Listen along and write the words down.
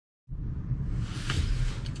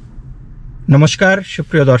নমস্কার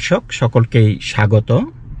সুপ্রিয় দর্শক, সকলকেই স্বাগত।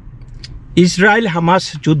 ইসরায়েল হামাস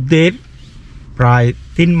যুদ্ধের প্রায়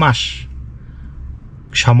 3 মাস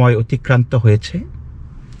সময় অতিক্রান্ত হয়েছে।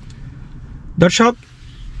 দর্শক,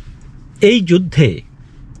 এই যুদ্ধে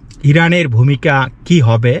ইরানের ভূমিকা কি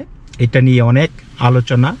হবে এটা নিয়ে অনেক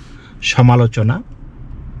আলোচনা সমালোচনা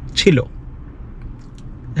ছিল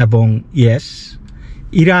এবং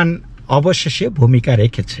ইরান অবশেষে ভূমিকা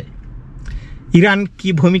রেখেছে। ইরান কি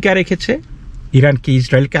ভূমিকা রেখেছে? ইরান কি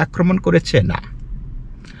ইসরায়েলকে আক্রমণ করেছে? না,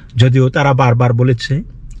 যদিও তারা বারবার বলেছে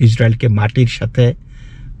ইসরায়েলকে মাটির সাথে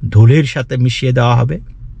ধুলির সাথে মিশিয়ে দেওয়া হবে,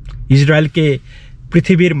 ইসরায়েলকে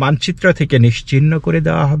পৃথিবীর মানচিত্র থেকে নিশ্চিহ্ন করে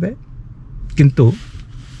দেওয়া হবে, কিন্তু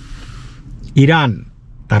ইরান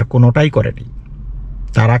তার কোনোটাই করেনি।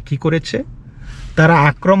 তারা কি করেছে? তারা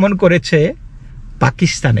আক্রমণ করেছে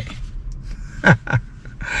পাকিস্তানে।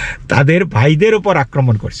 তাদের ভাইদের উপর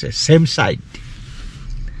আক্রমণ করছে, সেম সাইড।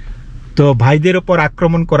 তো ভাইদের উপর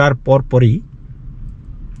আক্রমণ করার পরপরই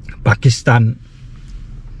পাকিস্তান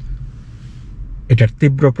এটার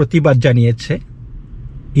তীব্র প্রতিবাদ জানিয়েছে।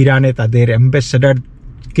 ইরানে তাদের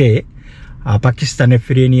অ্যাম্বাসেডরকে পাকিস্তানে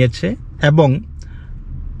ফিরিয়ে নিয়েছে এবং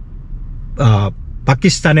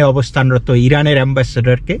পাকিস্তানে অবস্থানরত ইরানের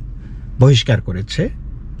অ্যাম্বাসেডরকে বহিষ্কার করেছে।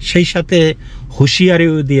 সেই সাথে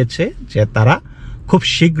হুঁশিয়ারিও দিয়েছে যে তারা খুব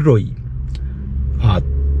শীঘ্রই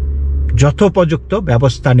যথোপযুক্ত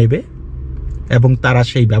ব্যবস্থা নেবে এবং তারা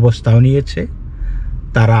সেই ব্যবস্থাও নিয়েছে।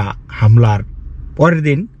 তারা হামলার পরের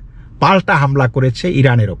দিন পাল্টা হামলা করেছে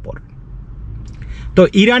ইরানের ওপর। তো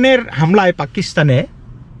ইরানের হামলায়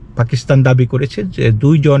পাকিস্তান দাবি করেছে যে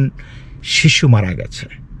 2 জন শিশু মারা গেছে,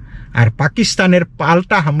 আর পাকিস্তানের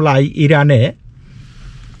পাল্টা হামলায় ইরানে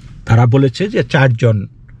তারা বলেছে যে 4 জন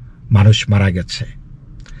মানুষ মারা গেছে।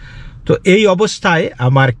 তো এই অবস্থায়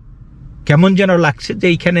আমার কেমন যেন লাগছে যে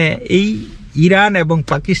এইখানে এই ইরান এবং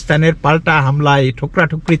পাকিস্তানের পাল্টা হামলায়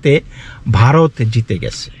ঠোকরাঠুকরিতে ভারত জিতে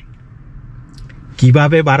গেছে।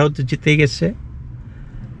 কিভাবে ভারত জিতে গেছে?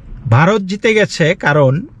 ভারত জিতে গেছে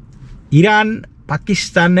কারণ ইরান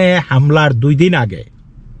পাকিস্তানে হামলার 2 দিন আগে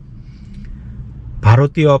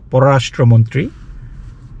ভারতীয় পররাষ্ট্রমন্ত্রী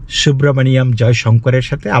সুব্রমণিয়াম জয়শঙ্করের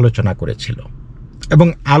সাথে আলোচনা করেছিল এবং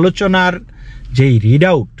আলোচনার যেই রিড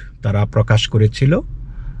আউট তারা প্রকাশ করেছিল,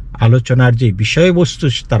 আলোচনার যে বিষয়বস্তু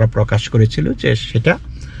তারা প্রকাশ করেছিল, যে সেটা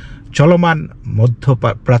চলমান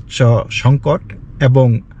মধ্যপ্রাচ্য সংকট এবং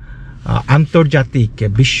আন্তর্জাতিক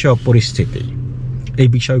বিশ্ব পরিস্থিতি, এই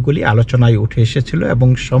বিষয়গুলি আলোচনায় উঠে এসেছিল এবং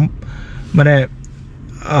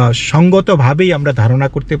সঙ্গতভাবেই আমরা ধারণা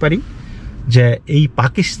করতে পারি যে এই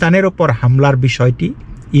পাকিস্তানের ওপর হামলার বিষয়টি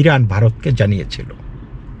ইরান ভারতকে জানিয়েছিল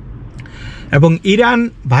এবং ইরান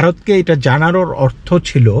ভারতকে এটা জানানোর অর্থ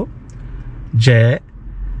ছিল যে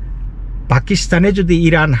পাকিস্তানে যদি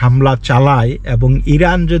ইরান হামলা চালায় এবং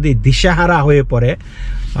ইরান যদি দিশেহারা হয়ে পড়ে,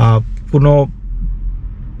 কোনো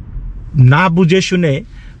না বুঝে শুনে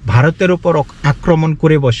ভারতের উপর আক্রমণ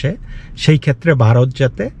করে বসে, সেই ক্ষেত্রে ভারত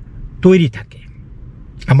যাতে তৈরি থাকে।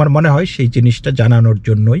 আমার মনে হয় সেই জিনিসটা জানানোর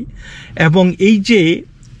জন্যই। এবং এই যে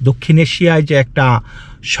দক্ষিণ এশিয়ায় যে একটা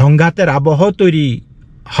সংঘাতের আবহ তৈরি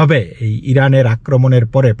হবে এই ইরানের আক্রমণের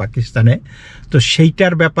পরে পাকিস্তানে, তো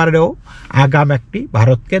সেইটার ব্যাপারেও আগাম একটি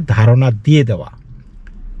ভারতকে ধারণা দিয়ে দেওয়া।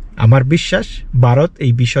 আমার বিশ্বাস ভারত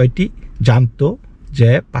এই বিষয়টি জানতো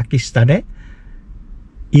যে পাকিস্তানে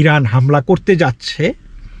ইরান হামলা করতে যাচ্ছে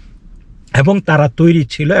এবং তারা তৈরি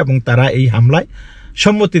ছিল এবং তারা এই হামলায়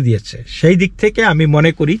সম্মতি দিয়েছে। সেই দিক থেকে আমি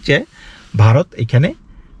মনে করি যে ভারত এখানে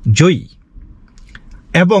জয়ী।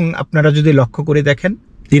 এবং আপনারা যদি লক্ষ্য করে দেখেন,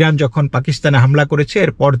 ইরান যখন পাকিস্তানে হামলা করেছে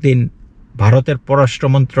এর পরদিন ভারতের পররাষ্ট্র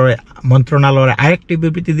মন্ত্রণালয়ের আরেকটি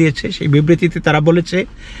বিবৃতি দিয়েছে। সেই বিবৃতিতে তারা বলেছে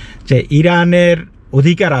যে ইরানের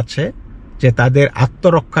অধিকার আছে যে তাদের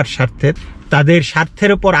আত্মরক্ষার স্বার্থে, তাদের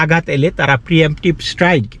স্বার্থের উপর আঘাত এলে তারা প্রিএম্পটিভ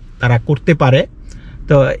স্ট্রাইক তারা করতে পারে।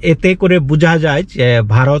 তো এতে করে বোঝা যায় যে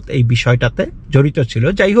ভারত এই বিষয়টাতে জড়িত ছিল।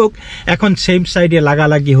 যাই হোক, এখন সেম সাইডে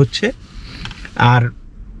লাগালাগি হচ্ছে। আর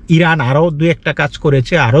ইরান আরও 2-1টা কাজ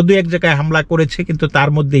করেছে, আরও 2-1 জায়গায় হামলা করেছে, কিন্তু তার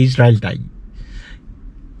মধ্যে ইসরায়েল নাই।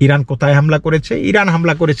 ইরান কোথায় হামলা করেছে? ইরান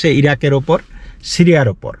হামলা করেছে ইরাকের ওপর, সিরিয়ার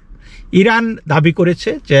ওপর। ইরান দাবি করেছে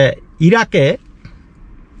যে ইরাকে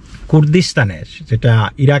কুর্দিস্তানের, যেটা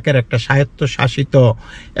ইরাকের একটা স্বায়ত্তশাসিত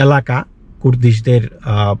এলাকা, কুর্দিশদের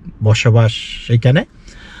বসবাস সেখানে,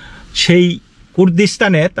 সেই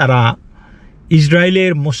কুর্দিস্তানে তারা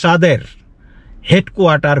ইসরায়েলের মোসাদের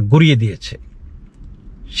হেডকোয়ার্টার গড়িয়ে দিয়েছে।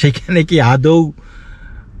 সেখানে কি আদৌ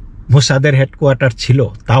মোসাদের হেডকোয়ার্টার ছিল?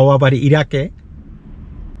 তাও আবার ইরাকে?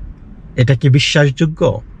 এটা কি বিশ্বাসযোগ্য?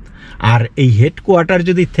 আর এই হেডকোয়ার্টার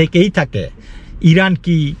যদি থেকেই থাকে, ইরান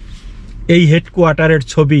কি এই হেডকোয়ার্টারের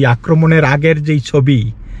ছবি, আক্রমণের আগের যেই ছবি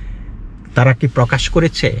তারা কি প্রকাশ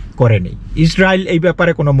করেছে? করেনি। ইসরায়েল এই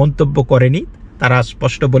ব্যাপারে কোনো মন্তব্য করেনি। তারা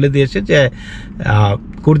স্পষ্ট বলে দিয়েছে যে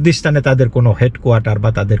কুর্দিস্তানে তাদের কোনো হেডকোয়ার্টার বা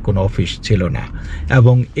তাদের কোনো অফিস ছিল না,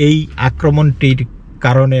 এবং এই আক্রমণটির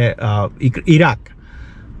কারণে ইরাক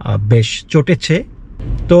বেশ চটেছে।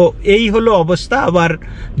 তো এই হলো অবস্থা। আবার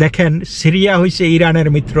দেখেন, সিরিয়া হয়েছে ইরানের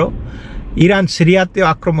মিত্র, ইরান সিরিয়াতেও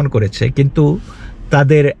আক্রমণ করেছে, কিন্তু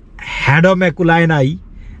তাদের হ্যাডমে কুলায় নাই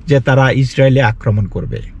যে তারা ইসরায়েলে আক্রমণ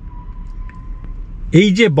করবে। এই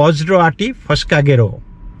যে বজ্র আটি ফসকা গেরো,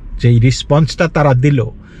 যেই রেসপন্সটা তারা দিল,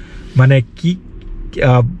 মানে কি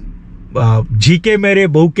ঝিকে মেরে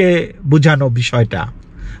বউকে বুঝানো বিষয়টা।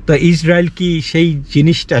 তো ইসরায়েল কি সেই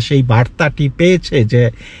জিনিসটা, সেই বার্তাটি পেয়েছে যে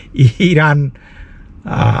ইরান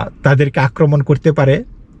তাদেরকে আক্রমণ করতে পারে?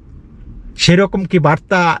 সেরকম কি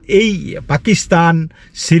বার্তা এই পাকিস্তান,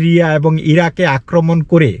 সিরিয়া এবং ইরাকে আক্রমণ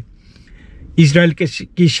করে ইসরায়েলকে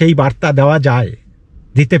কি সেই বার্তা দেওয়া যায়?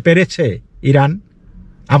 দিতে পেরেছে ইরান?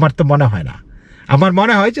 আমার তো মনে হয় না। আমার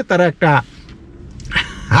মনে হয় যে তারা একটা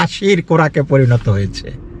হাসির কোরাকে পরিণত হয়েছে,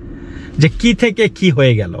 যে কি থেকে কি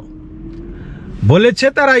হয়ে গেল। বলেছে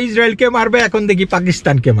তারা ইসরায়েলকে মারবে, এখন দেখি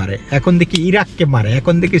পাকিস্তানকে মারে, এখন দেখি ইরাককে মারে,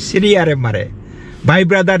 এখন দেখি সিরিয়ারে মারে। ভাই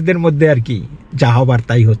ব্রাদারদের মধ্যে আর কি যা হবার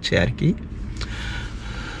তাই হচ্ছে আর কি।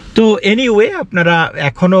 তো এনিওয়ে, আপনারা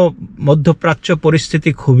এখনো মধ্যপ্রাচ্য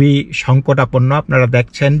পরিস্থিতি খুবই সংকটাপন্ন। আপনারা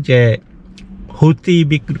দেখছেন যে হুতি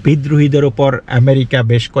বিদ্রোহীদের ওপর আমেরিকা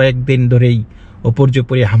বেশ কয়েকদিন ধরেই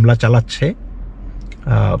উপর্যুপরি হামলা চালাচ্ছে।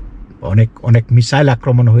 অনেক মিসাইল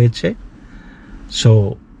আক্রমণ হয়েছে। সো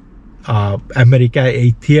আমেরিকা এই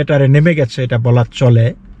থিয়েটারে নেমে গেছে, এটা বলা চলে।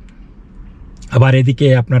 আবার এদিকে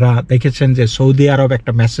আপনারা দেখেছেন যে সৌদি আরব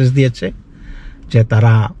একটা মেসেজ দিয়েছে যে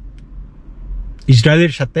তারা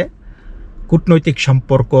ইসরায়েলের সাথে কূটনৈতিক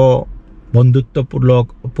সম্পর্ক,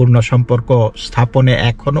 বন্ধুত্বপূর্ণ সম্পর্ক স্থাপনে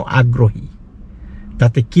এখনো আগ্রহী।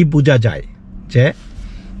 তাতে কি বোঝা যায়? যে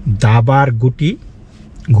দাবার গুটি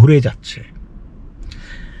ঘুরে যাচ্ছে।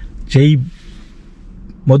 যেই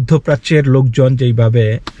মধ্যপ্রাচ্যের লোকজন যেইভাবে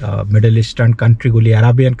মিডল ইস্টার্ন কান্ট্রিগুলি,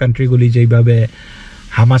 আরাবিয়ান কান্ট্রিগুলি যেইভাবে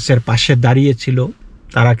হামাসের পাশে দাঁড়িয়েছিল,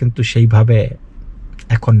 তারা কিন্তু সেইভাবে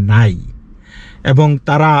এখন নাই। এবং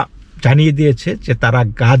তারা জানিয়ে দিয়েছে যে তারা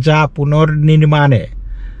গাজা পুনর্নির্মাণে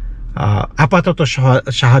আপাতত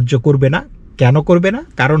সাহায্য করবে না। কেন করবে না?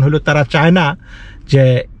 কারণ হলো তারা চায় না যে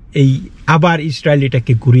এই আবার ইসরায়েল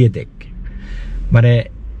এটাকে ঘুরিয়ে দেখ। মানে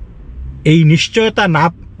এই নিশ্চয়তা না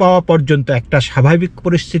পাওয়া পর্যন্ত, একটা স্বাভাবিক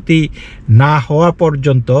পরিস্থিতি না হওয়া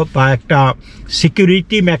পর্যন্ত, বা একটা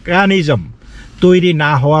সিকিউরিটি মেকানিজম তৈরি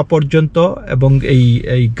না হওয়া পর্যন্ত, এবং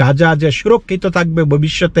এই গাজা যে সুরক্ষিত থাকবে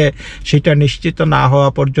ভবিষ্যতে সেটা নিশ্চিত না হওয়া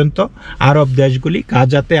পর্যন্ত আরব দেশগুলি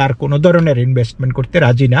গাজাতে আর কোনো ধরনের ইনভেস্টমেন্ট করতে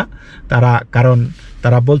রাজি না। কারণ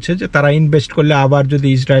তারা বলছে যে তারা ইনভেস্ট করলে আবার যদি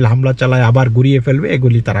ইসরায়েল হামলা চালায় আবার ঘুরিয়ে ফেলবে,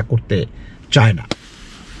 এগুলি তারা করতে চায় না।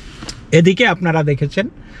 এদিকে আপনারা দেখেছেন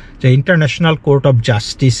যে ইন্টারন্যাশনাল কোর্ট অফ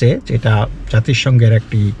জাস্টিসে, যেটা জাতিসংঘের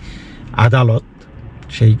একটি আদালত,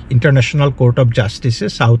 সেই international court of জাস্টিসে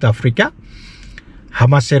south Africa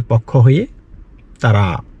হামাসের পক্ষ হয়ে তারা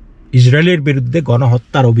ইসরায়েলের বিরুদ্ধে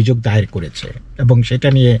গণহত্যার অভিযোগ দায়ের করেছে, এবং সেটা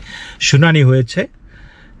নিয়ে শুনানি হয়েছে।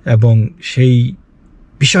 এবং সেই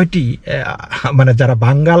বিষয়টি মানে যারা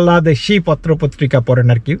বাংলাদেশি পত্রপত্রিকা পড়েন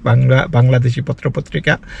আর কি, বাংলাদেশি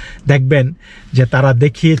পত্রপত্রিকা, দেখবেন যে তারা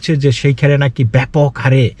দেখিয়েছে যে সেইখানে নাকি ব্যাপক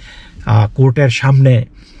হারে কোর্টের সামনে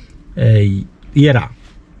এই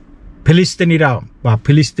ফিলিস্তিনিরা বা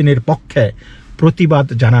ফিলিস্তিনের পক্ষে প্রতিবাদ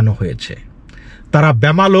জানানো হয়েছে। তারা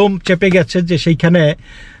বেমালুম চেপে গেছে যে সেইখানে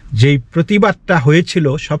যেই প্রতিবাদটা হয়েছিল,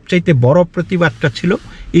 সবচাইতে বড় প্রতিবাদটা ছিল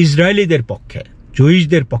ইসরায়েলিদের পক্ষে,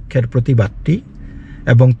 জুইশদের পক্ষের প্রতিবাদটি।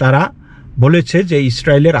 এবং তারা বলেছে যে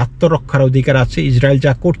ইসরায়েলের আত্মরক্ষার অধিকার আছে, ইসরায়েল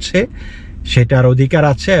যা করছে সেটার অধিকার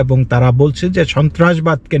আছে, এবং তারা বলছে যে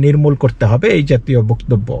সন্ত্রাসবাদকে নির্মূল করতে হবে, এই জাতীয়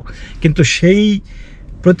বক্তব্য। কিন্তু সেই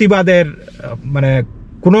প্রতিবাদের মানে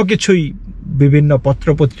কোনো কিছুই বিভিন্ন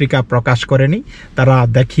পত্রপত্রিকা প্রকাশ করেনি। তারা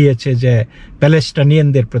দেখিয়েছে যে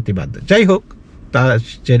প্যালেস্টাইনিয়ানদের প্রতিবাদ। যাই হোক, তা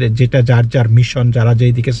যেটা যার যার মিশন, যারা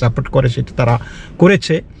যেই দিকে সাপোর্ট করে সেটা তারা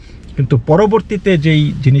করেছে। কিন্তু পরবর্তীতে যেই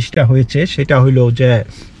জিনিসটা হয়েছে সেটা হলো যে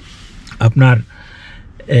আপনার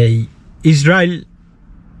এই ইসরায়েল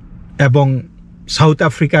এবং সাউথ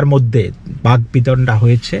আফ্রিকার মধ্যে বাকবিতণ্ডা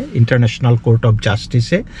হয়েছে ইন্টারন্যাশনাল কোর্ট অফ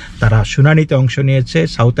জাস্টিসে। তারা শুনানিতে অংশ নিয়েছে।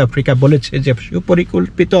 সাউথ আফ্রিকা বলেছে যে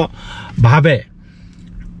সুপরিকল্পিতভাবে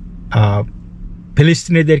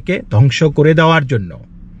ফিলিস্তিনিদেরকে ধ্বংস করে দেওয়ার জন্য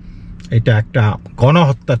এটা একটা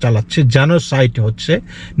গণহত্যা চালাচ্ছে, জেনোসাইড হচ্ছে,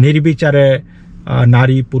 নির্বিচারে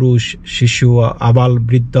নারী, পুরুষ, শিশু, আবাল,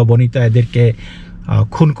 বৃদ্ধ, বনিতা এদেরকে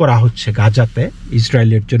খুন করা হচ্ছে গাজাতে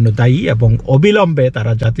ইসরায়েলের জন্য দায়ী, এবং অবিলম্বে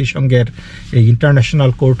তারা জাতিসংঘের এই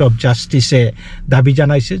ইন্টারন্যাশনাল কোর্ট অফ জাস্টিসে দাবি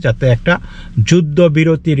জানাইছে যাতে একটা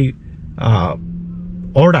যুদ্ধবিরতির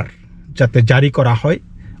অর্ডার যাতে জারি করা হয়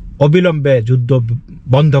অবিলম্বে যুদ্ধ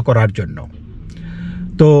বন্ধ করার জন্য।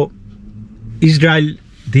 তো ইসরায়েল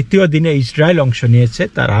দ্বিতীয় দিনে ইসরায়েল অংশ নিয়েছে,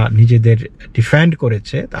 তারা নিজেদের ডিফেন্ড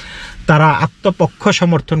করেছে, তারা আত্মপক্ষ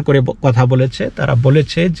সমর্থন করে কথা বলেছে। তারা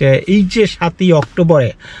বলেছে যে এই যে 7ই অক্টোবরে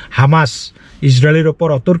হামাস ইসরায়েলের ওপর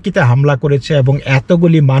অতর্কিত হামলা করেছে এবং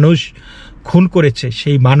এতগুলি মানুষ খুন করেছে,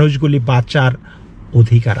 সেই মানুষগুলি বাঁচার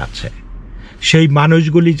অধিকার আছে। সেই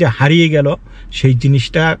মানুষগুলি যে হারিয়ে গেল সেই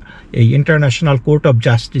জিনিসটা এই ইন্টারন্যাশনাল কোর্ট অফ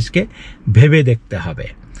জাস্টিসকে ভেবে দেখতে হবে।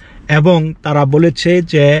 এবং তারা বলেছে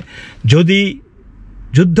যে যদি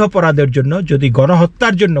যুদ্ধাপরাধের জন্য, যদি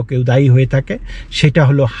গণহত্যার জন্য কেউ দায়ী হয়ে থাকে সেটা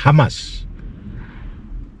হলো হামাস।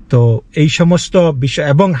 তো এই সমস্ত বিষয়,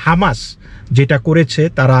 এবং হামাস যেটা করেছে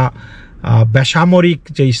তারা বেসামরিক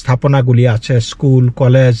যে স্থাপনাগুলি আছে, স্কুল,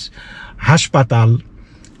 কলেজ, হাসপাতাল,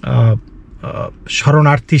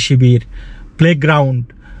 শরণার্থী শিবির, প্লেগ্রাউন্ড,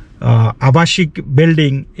 আবাসিক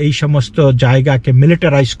বিল্ডিং, এই সমস্ত জায়গাকে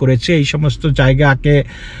মিলিটারাইজ করেছে। এই সমস্ত জায়গাকে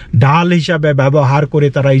ঢাল হিসাবে ব্যবহার করে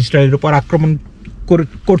তারা ইসরায়েলের উপর আক্রমণ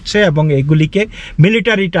করছে এবং এগুলিকে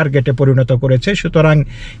মিলিটারি টার্গেটে পরিণত করেছে। সুতরাং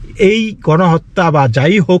এই গণহত্যা বা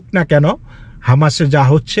যাই হোক না কেন, হামাসে যা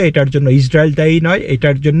হচ্ছে এটার জন্য ইসরায়েল দায়ী নয়,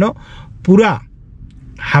 এটার জন্য পুরা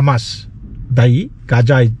হামাস দায়ী,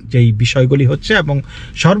 গাজায় যেই বিষয়গুলি হচ্ছে। এবং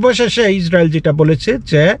সর্বশেষে ইসরায়েল যেটা বলেছে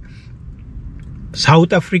যে সাউথ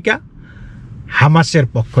আফ্রিকা হামাসের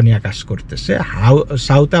পক্ষ নিয়ে কাজ করতেছে,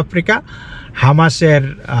 সাউথ আফ্রিকা হামাসের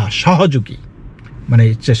সহযোগী, মানে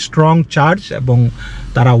ইটস এ স্ট্রং চার্জ। এবং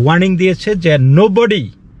তারা ওয়ার্নিং দিয়েছে যে nobody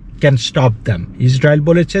can stop them. Israel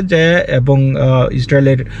বলেছে যে, এবং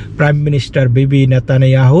ইসরায়েলের প্রাইম মিনিস্টার বিবি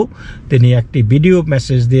নেতানিয়াহু তিনি একটি ভিডিও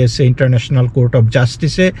মেসেজ দিয়েছে ইন্টারন্যাশনাল কোর্ট অফ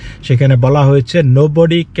জাস্টিসে। সেখানে বলা হয়েছে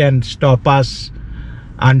nobody can stop us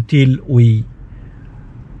until we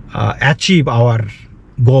achieve our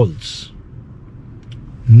goals,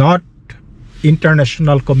 not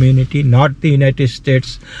international community, not the United States,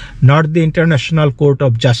 not the International Court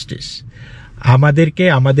of Justice. আমাদেরকে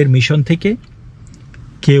আমাদের মিশন থেকে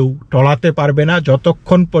কেউ টলাতে পারবে না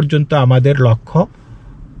যতক্ষণ পর্যন্ত আমাদের লক্ষ্য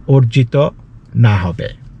অর্জিত না হবে।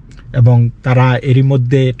 এবং তারা এরই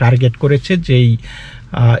মধ্যে টার্গেট করেছে যেই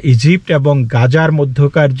ইজিপ্ট এবং গাজার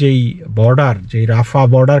মধ্যকার যেই বর্ডার, যেই রাফা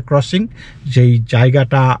বর্ডার ক্রসিং, যেই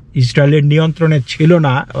জায়গাটা ইসরায়েলের নিয়ন্ত্রণে ছিল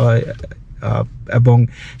না, এবং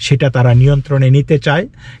সেটা তারা নিয়ন্ত্রণে নিতে চায়।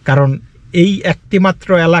 কারণ এই একটিমাত্র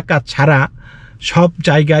এলাকা ছাড়া সব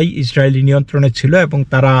জায়গায় ইসরায়েলি নিয়ন্ত্রণে ছিল, এবং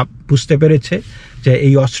তারা বুঝতে পেরেছে যে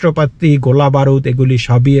এই অস্ত্রপাতি, গোলা বারুদ এগুলি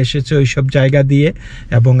সবই এসেছে ওই সব জায়গা দিয়ে।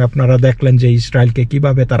 এবং আপনারা দেখলেন যে ইসরায়েলকে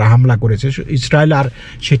কিভাবে তারা হামলা করেছে। ইসরায়েল আর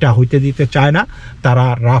সেটা হইতে দিতে চায় না, তারা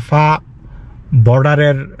রাফা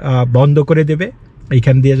বর্ডারের বন্ধ করে দেবে,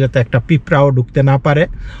 এইখান দিয়ে যাতে একটা পিঁপড়াও ঢুকতে না পারে।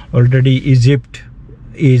 Already Egypt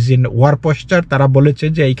is in war poster. তারা বলেছে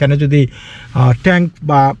যে এইখানে যদি ট্যাঙ্ক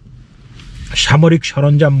বা সামরিক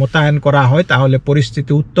সরঞ্জাম মোতায়েন করা হয় তাহলে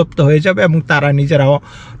পরিস্থিতি উত্তপ্ত হয়ে যাবে, এবং তারা নিজেরাও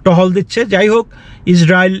টহল দিচ্ছে। যাই হোক,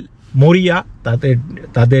 ইসরায়েল মরিয়া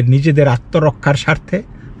তাদের নিজেদের আত্মরক্ষার স্বার্থে,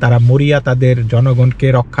 তারা মরিয়া তাদের জনগণকে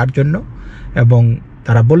রক্ষার জন্য। এবং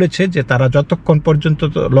তারা বলেছে যে তারা যতক্ষণ পর্যন্ত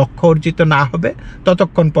লক্ষ্য অর্জিত না হবে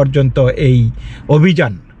ততক্ষণ পর্যন্ত এই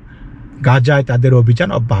অভিযান, গাজায় তাদের অভিযান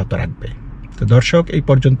অব্যাহত রাখবে। তো দর্শক, এই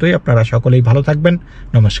পর্যন্তই। আপনারা সকলেই ভালো থাকবেন।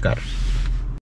 নমস্কার।